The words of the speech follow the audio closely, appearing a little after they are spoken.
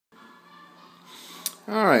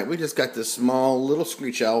Alright, we just got this small little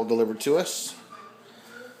screech owl delivered to us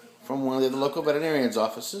from one of the local veterinarian's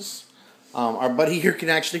offices. Our buddy here can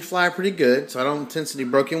actually fly pretty good, so I don't intend any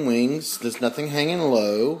broken wings. There's nothing hanging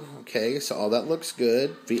low. Okay, so all that looks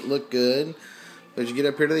good. Feet look good. But as you get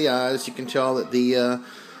up here to the eyes, you can tell that the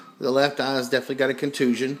left eye has definitely got a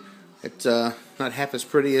contusion. It's not half as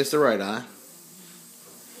pretty as the right eye.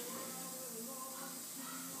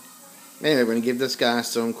 Anyway, we're going to give this guy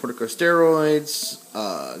some corticosteroids.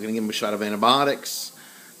 Going to give him a shot of antibiotics.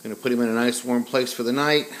 Going to put him in a nice warm place for the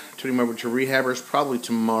night. Turn him over to rehabbers probably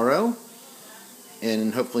tomorrow.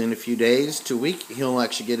 And hopefully in a few days to a week, he'll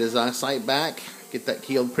actually get his eyesight back. Get that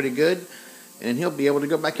healed pretty good. And he'll be able to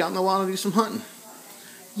go back out in the wild and do some hunting.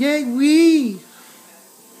 Yay, wee!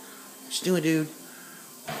 What you doing, dude?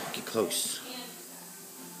 Get close.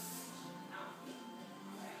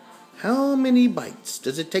 How many bites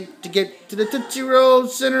does it take to get to the Tootsie Roll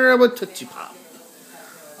center of a Tootsie Pop?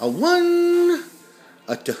 A 1,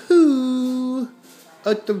 a 2,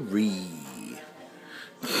 a 3.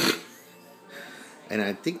 And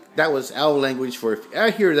I think that was owl language for if I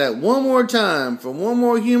hear that one more time from one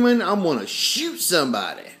more human, I'm going to shoot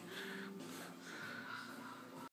somebody.